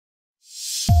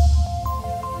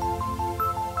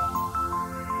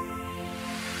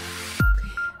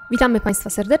Witamy Państwa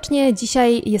serdecznie.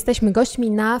 Dzisiaj jesteśmy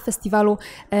gośćmi na festiwalu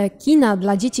kina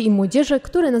dla dzieci i młodzieży,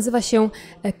 który nazywa się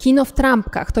Kino w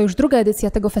Trampkach. To już druga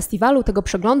edycja tego festiwalu, tego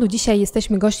przeglądu. Dzisiaj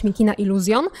jesteśmy gośćmi kina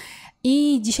Iluzjon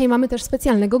i dzisiaj mamy też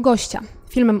specjalnego gościa.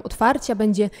 Filmem otwarcia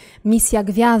będzie Misja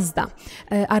Gwiazda,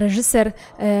 a reżyser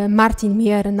Martinem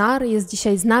Miehe jest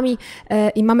dzisiaj z nami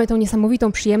i mamy tą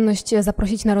niesamowitą przyjemność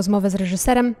zaprosić na rozmowę z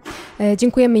reżyserem.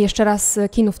 Dziękujemy jeszcze raz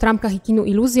Kinu w Trampkach i Kinu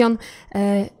Iluzjon.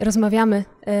 Rozmawiamy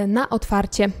na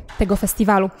otwarcie tego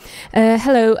festiwalu.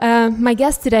 Hello, my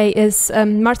guest today is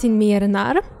Martinem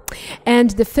Miehe,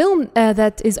 and the film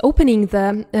that is opening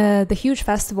the huge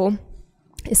festival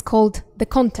is called The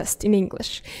Contest in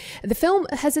English. The film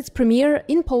has its premiere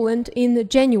in Poland in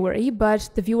January,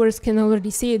 but the viewers can already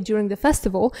see it during the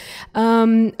festival.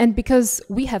 And because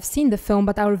we have seen the film,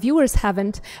 but our viewers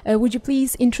haven't, would you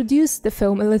please introduce the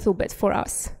film a little bit for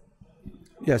us?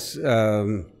 Yes,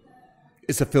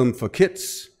 it's a film for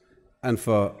kids and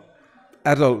for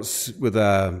adults with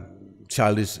a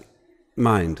childish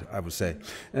mind, I would say.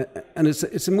 And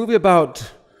it's a movie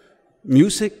about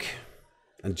music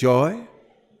and joy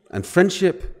and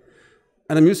friendship,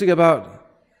 and a music about,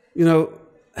 you know,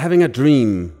 having a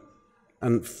dream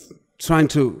and trying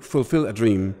to fulfill a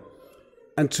dream,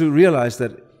 and to realize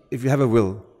that if you have a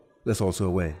will, there's also a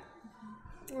way.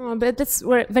 Oh, but that's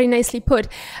very nicely put.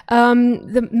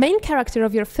 The main character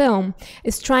of your film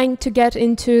is trying to get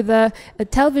into the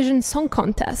television song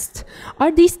contest.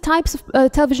 Are these types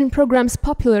of television programs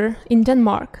popular in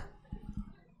Denmark?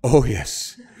 Oh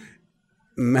yes.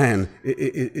 Man,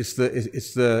 it's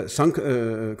the song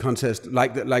contest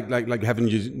like having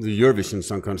the Eurovision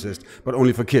Song Contest, but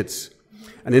only for kids.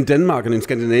 And in Denmark and in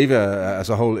Scandinavia as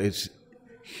a whole, it's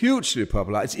hugely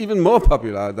popular. It's even more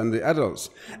popular than the adults.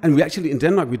 And we actually in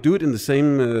Denmark we do it in the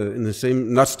same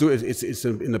It's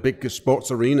in a big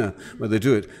sports arena where they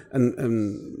do it. And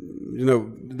you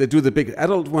know, they do the big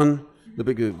adult one, the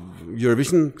big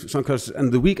Eurovision Song Contest,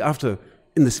 and the week after,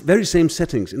 in the very same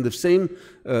settings, in the same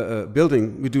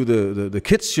building, we do the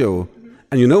kids show.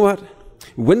 And you know what?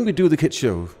 When we do the kids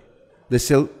show, they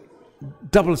sell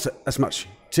double as much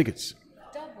tickets.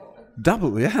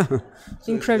 Double, yeah.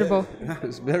 Incredible. Yeah,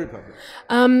 it's very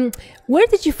popular. Where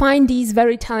did you find these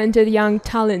very talented young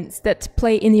talents that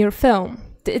play in your film?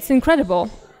 It's incredible.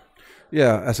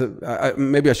 Yeah,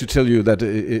 maybe I should tell you that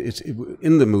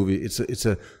in the movie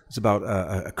it's about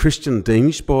a Christian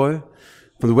Danish boy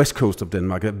from the west coast of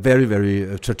Denmark, a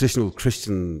very traditional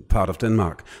Christian part of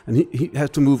Denmark, and he has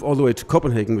to move all the way to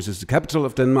Copenhagen, which is the capital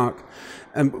of Denmark,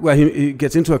 and where he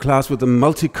gets into a class with the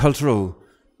multicultural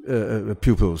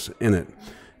pupils in it,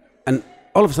 and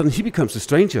all of a sudden he becomes a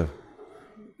stranger,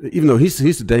 even though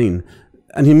he's a Dane,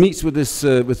 and he meets with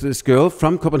this girl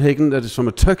from Copenhagen that is from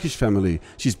a Turkish family.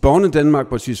 She's born in Denmark,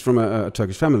 but she's from a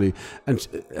Turkish family,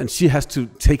 and she has to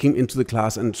take him into the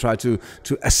class and try to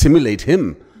assimilate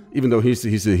him, even though he's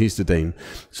the Dane.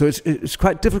 So it's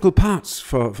quite difficult parts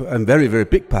and very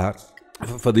big parts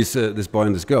for this boy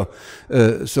and this girl.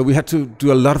 So we had to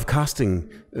do a lot of casting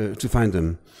to find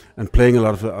them, and playing a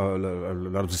lot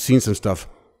of the scenes and stuff.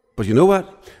 But you know what?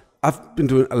 I've been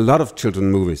doing a lot of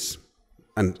children movies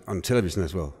and on television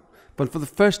as well. But for the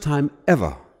first time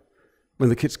ever, when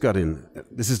the kids got in,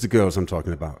 this is the girls I'm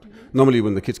talking about. Normally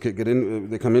when the kids get in,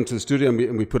 they come into the studio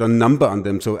and we put a number on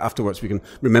them, so afterwards we can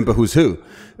remember who's who.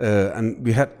 And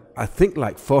we had, I think,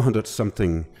 like 400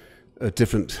 something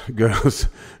different girls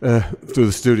to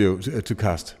the studio to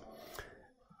cast.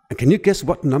 And can you guess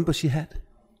what number she had?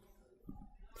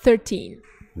 13.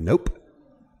 Nope.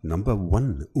 Number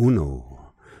 1,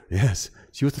 uno. Yes,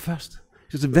 she was the first.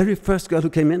 She was the very first girl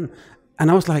who came in. And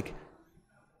I was like,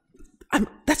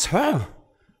 that's her.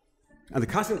 And the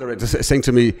casting director is saying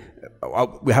to me,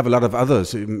 we have a lot of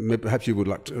others, perhaps you would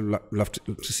love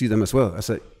to see them as well. I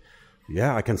said,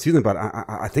 yeah, I can see them, but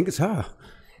I think it's her.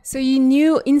 So you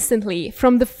knew instantly,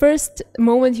 from the first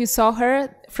moment you saw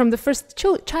her, from the first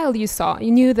child you saw,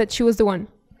 you knew that she was the one?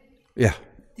 Yeah.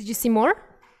 Did you see more?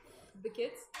 The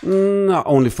kids? No,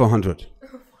 only 400.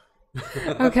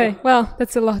 Okay, well,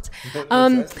 that's a lot.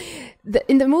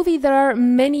 In the movie, there are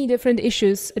many different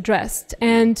issues addressed,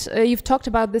 and you've talked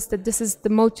about this, that this is the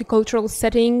multicultural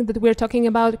setting that we're talking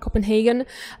about, Copenhagen.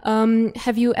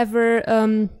 Have you ever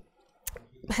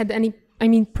had any,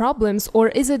 problems, or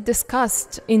is it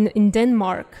discussed in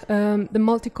Denmark, the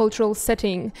multicultural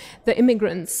setting, the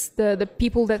immigrants, the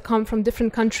people that come from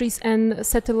different countries and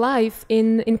settle life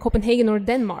in Copenhagen or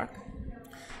Denmark?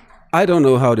 I don't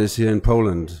know how it is here in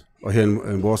Poland or here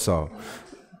in Warsaw,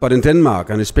 but in Denmark,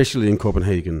 and especially in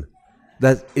Copenhagen,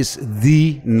 that is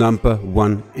the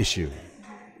 #1 issue.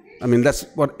 I mean, that's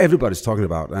what everybody's talking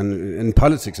about, and in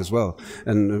politics as well.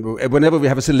 And whenever we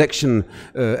have a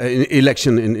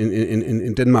election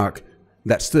in Denmark,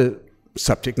 that's the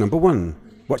subject number one.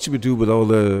 What should we do with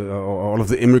all of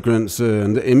the immigrants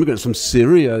and the immigrants from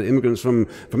Syria, immigrants from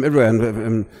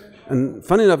everywhere? And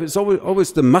funny enough, it's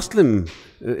always the Muslim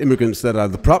immigrants that are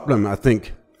the problem, I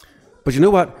think. But you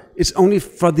know what? It's only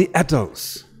for the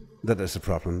adults that there's a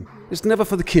problem. It's never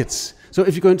for the kids. So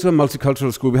if you go into a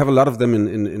multicultural school, we have a lot of them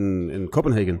in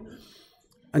Copenhagen,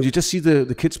 and you just see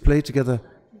the kids play together,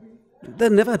 they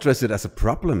never address it as a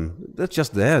problem. They're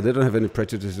just there. They don't have any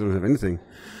prejudice, they don't have anything.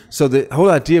 So the whole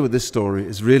idea with this story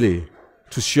is really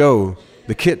to show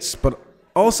the kids, but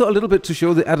also a little bit to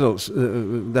show the adults,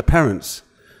 their parents,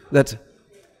 that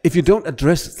if you don't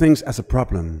address things as a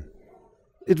problem,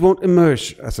 it won't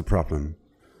emerge as a problem.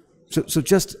 So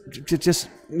just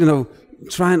you know,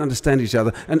 try and understand each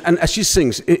other. And as she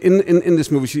sings in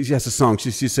this movie, she has a song.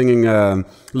 She's singing,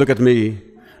 "Look at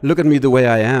me the way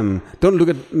I am. Don't look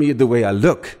at me the way I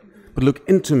look, but look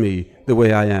into me the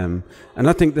way I am." And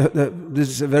I think that this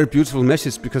is a very beautiful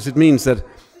message, because it means that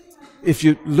if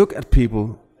you look at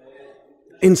people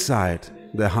inside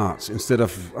their hearts instead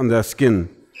of on their skin,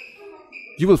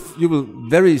 you will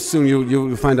very soon you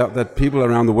will find out that people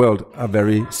around the world are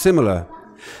very similar.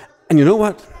 And you know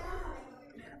what?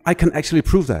 I can actually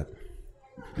prove that.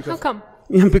 How come?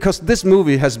 Yeah, because this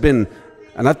movie has been,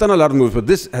 and I've done a lot of movies, but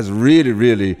this has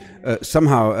really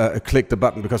somehow clicked the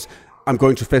button, because I'm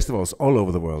going to festivals all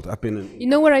over the world. I've been in... You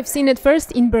know where I've seen it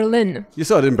first? In Berlin. You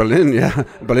saw it in Berlin, yeah.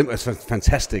 Berlin was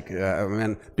fantastic.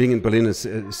 Man, being in Berlin is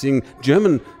seeing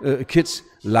German kids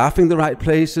laughing the right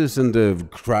places and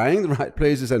crying the right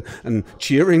places and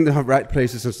cheering the right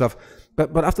places and stuff.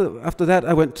 But after that,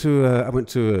 I went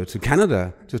to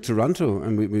Canada, to Toronto,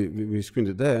 and we screened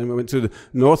it there. And we went to the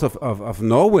north of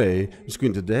Norway, we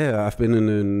screened it there. I've been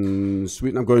in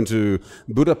Sweden. I'm going to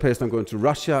Budapest. I'm going to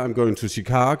Russia. I'm going to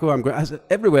Chicago. I'm going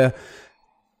everywhere.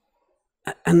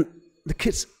 And the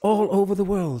kids all over the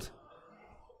world,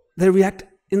 they react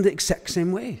in the exact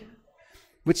same way,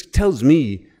 which tells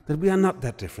me that we are not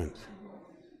that different.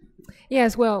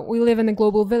 Yes, well, we live in a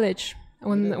global village,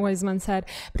 one wise man said.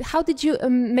 But how did you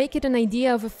make it an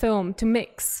idea of a film to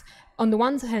mix, on the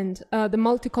one hand, the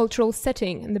multicultural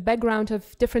setting and the background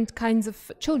of different kinds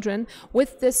of children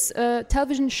with this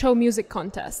television show music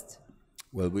contest?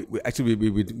 Well, we actually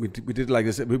did it like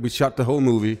this. We shot the whole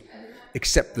movie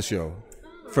except the show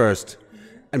first,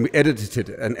 and we edited it,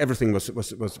 and everything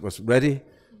was ready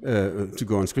to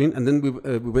go on screen. And then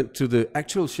we went to the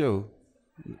actual show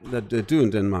that they do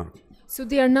in Denmark. So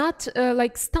they are not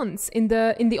like stunts in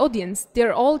the audience.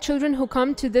 They're all children who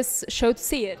come to this show to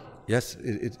see it. Yes,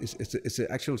 it's an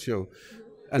actual show,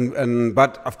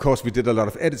 but of course we did a lot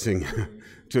of editing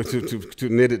to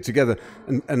knit it together.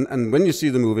 And when you see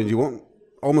the movie, you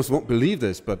almost won't believe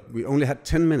this, but we only had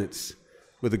 10 minutes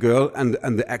with the girl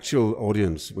and the actual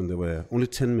audience when they were only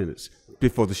 10 minutes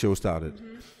before the show started.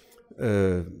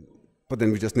 Mm-hmm. But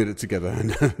then we just knit it together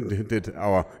and did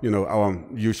our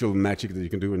usual magic that you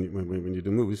can do when you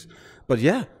do movies. But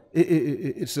yeah,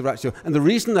 it's the right show. And the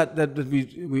reason that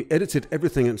we edited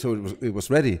everything and so it was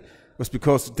ready was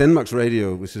because Denmark's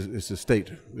radio, which is a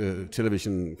state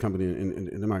television company in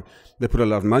Denmark, they put a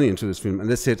lot of money into this film, and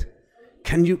they said,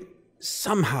 "Can you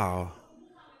somehow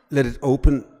let it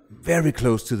open very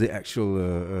close to the actual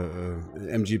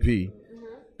MGP?"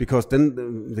 Because then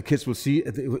the kids will see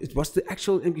it was the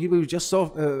actual MGP we just saw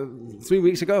 3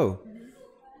 weeks ago.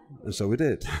 And so we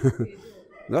did.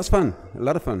 That's fun, a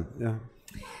lot of fun, yeah.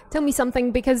 Tell me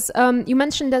something, because you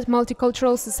mentioned that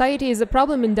multicultural society is a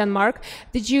problem in Denmark.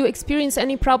 Did you experience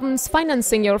any problems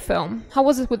financing your film? How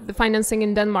was it with the financing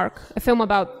in Denmark? A film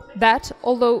about that,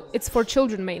 although it's for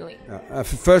children mainly.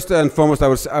 First and foremost,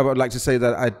 I would like to say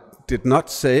that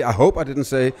I hope I didn't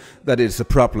say that it's a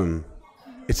problem.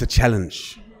 It's a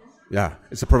challenge. Yeah,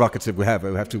 it's a provocative we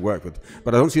have to work with.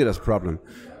 But I don't see it as a problem.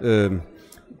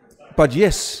 But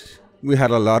yes, we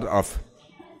had a lot of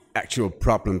actual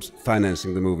problems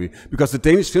financing the movie, because the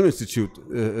Danish Film Institute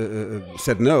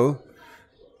said no.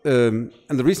 And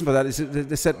the reason for that is that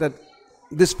they said that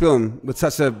this film, with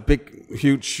such a big,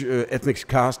 huge ethnic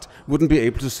cast, wouldn't be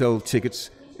able to sell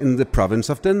tickets in the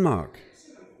province of Denmark.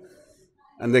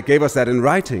 And they gave us that in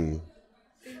writing.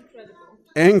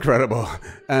 Incredible.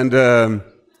 And a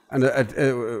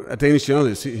Danish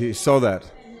journalist, he saw that,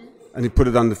 and he put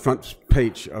it on the front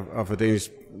page of a Danish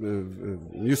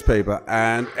newspaper,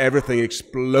 and everything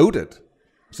exploded,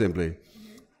 simply.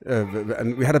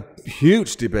 And we had a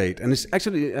huge debate, and it's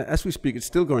actually, as we speak, it's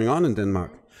still going on in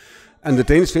Denmark. And the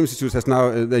Danish Film Institute has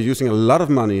now, they're using a lot of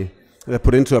money they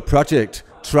put into a project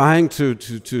trying to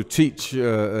teach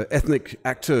ethnic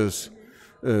actors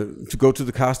to go to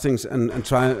the castings and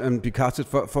try and be casted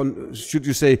for, should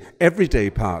you say, everyday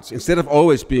parts, instead of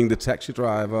always being the taxi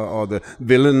driver or the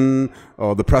villain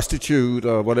or the prostitute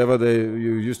or whatever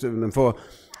you used them for.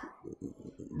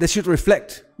 They should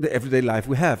reflect the everyday life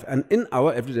we have. And in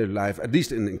our everyday life, at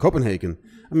least in Copenhagen,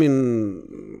 I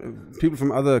mean, people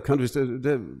from other countries,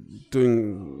 they're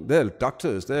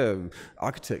doctors, they're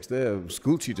architects, they're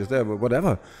school teachers, they're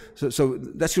whatever. So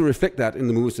that should reflect that in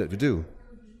the movies that we do.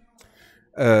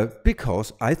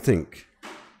 Because I think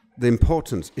the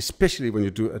importance, especially when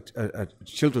you do a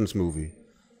children's movie,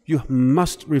 you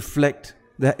must reflect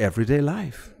their everyday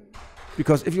life.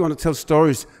 Because if you want to tell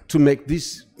stories to make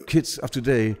these kids of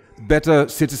today better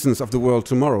citizens of the world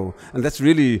tomorrow, and that's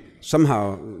really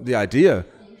somehow the idea,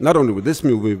 not only with this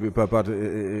movie, but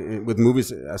with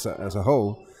movies as a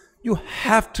whole, you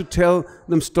have to tell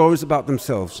them stories about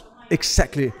themselves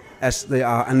exactly as they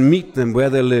are and meet them where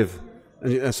they live.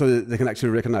 And so that they can actually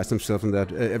recognize themselves in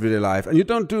that everyday life. And you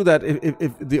don't do that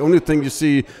if the only thing you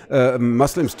see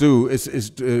Muslims do is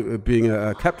being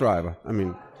a cab driver. I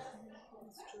mean,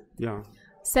 yeah.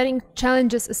 Setting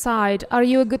challenges aside, are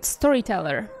you a good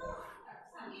storyteller?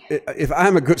 If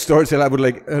I'm a good storyteller, I would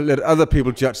let other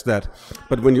people judge that.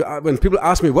 But when people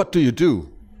ask me, what do you do?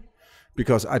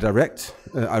 Because I direct,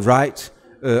 I write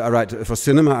for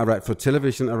cinema, I write for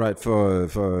television, I write for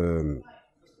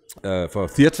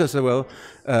theaters as well.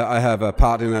 I have a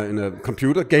part in a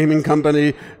computer gaming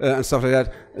company and stuff like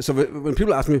that. So when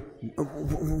people ask me,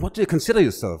 what do you consider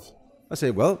yourself? I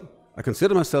say, well, I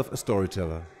consider myself a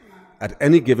storyteller at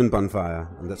any given bonfire,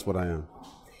 and that's what I am.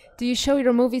 Do you show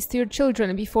your movies to your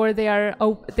children before they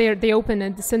open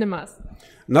at the cinemas?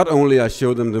 Not only I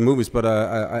show them the movies, but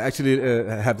I actually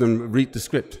have them read the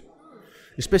script.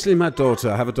 Especially my daughter.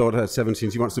 I have a daughter at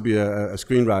 17. She wants to be a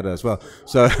screenwriter as well.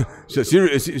 So she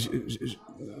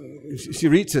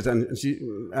reads it, and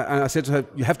I said to her,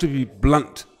 "You have to be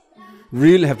blunt.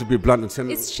 Really have to be blunt."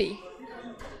 And Is she?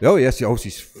 Oh yes. Oh,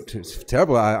 she's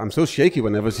terrible. I'm so shaky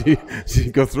whenever she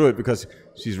goes through it because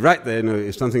she's right there. You know,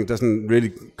 if something doesn't really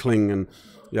cling, and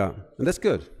that's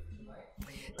good.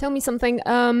 Tell me something.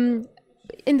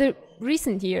 In the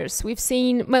recent years, we've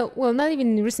seen, well, not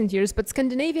even in recent years, but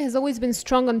Scandinavia has always been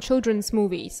strong on children's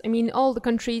movies. I mean, all the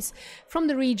countries from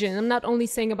the region, I'm not only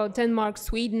saying about Denmark,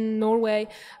 Sweden, Norway,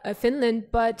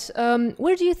 Finland, but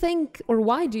where do you think, or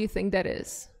why do you think that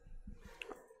is?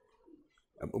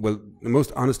 Well, the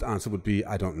most honest answer would be,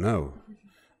 I don't know.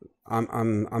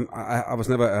 I was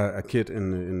never a kid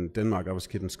in Denmark. I was a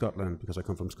kid in Scotland because I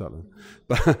come from Scotland.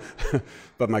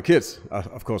 But my kids are,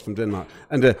 of course, from Denmark.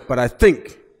 But I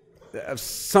think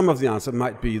some of the answer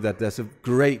might be that there's a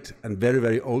great and very,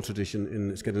 very old tradition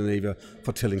in Scandinavia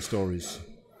for telling stories.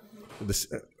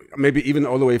 Maybe even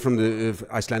all the way from the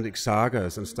Icelandic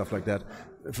sagas and stuff like that.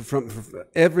 From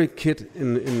every kid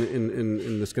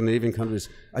in the Scandinavian countries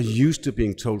are used to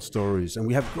being told stories, and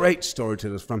we have great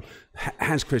storytellers from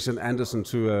Hans Christian Andersen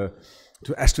to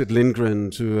Astrid Lindgren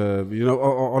to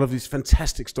all of these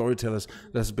fantastic storytellers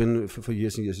that has been for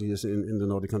years and years and years in the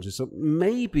Nordic countries. So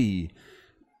maybe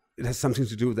it has something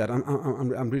to do with that.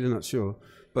 I'm really not sure,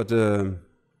 but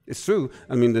it's true.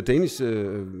 I mean, the Danish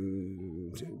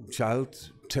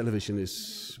child television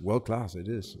is world class. It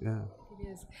is, yeah. It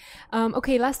is.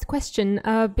 Okay, last question,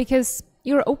 because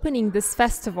you're opening this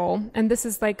festival, and this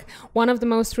is like one of the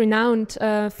most renowned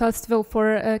festival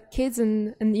for kids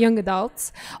and young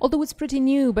adults. Although it's pretty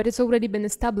new, but it's already been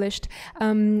established.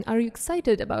 Are you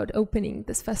excited about opening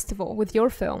this festival with your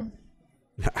film?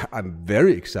 I'm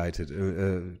very excited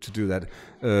to do that.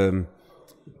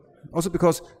 Also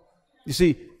because, you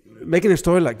see, making a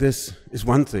story like this is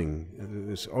one thing.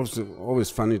 It's also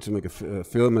always funny to make a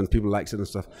film and people like it and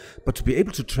stuff. But to be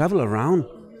able to travel around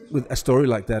with a story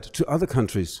like that to other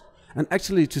countries, and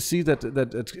actually to see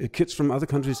that kids from other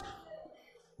countries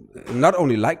not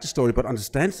only like the story but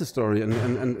understands the story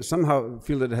and somehow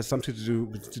feel that it has something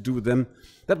to do with them,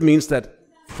 that means that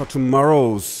for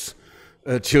tomorrow's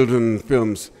children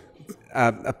films,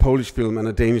 a Polish film and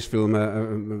a Danish film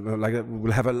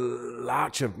will have a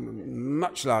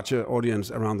much larger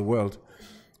audience around the world.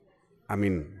 I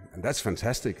mean, and that's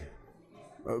fantastic.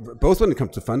 Both when it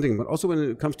comes to funding, but also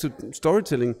when it comes to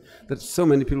storytelling, that so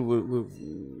many people will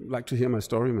like to hear my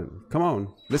story, man. Come on,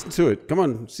 listen to it. Come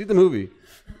on, see the movie.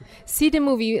 See the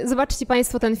movie. Zobaczcie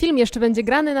Państwo ten film. Jeszcze będzie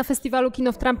grany na festiwalu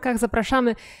Kino w Trampkach.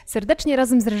 Zapraszamy serdecznie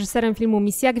razem z reżyserem filmu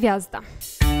Misja Gwiazda.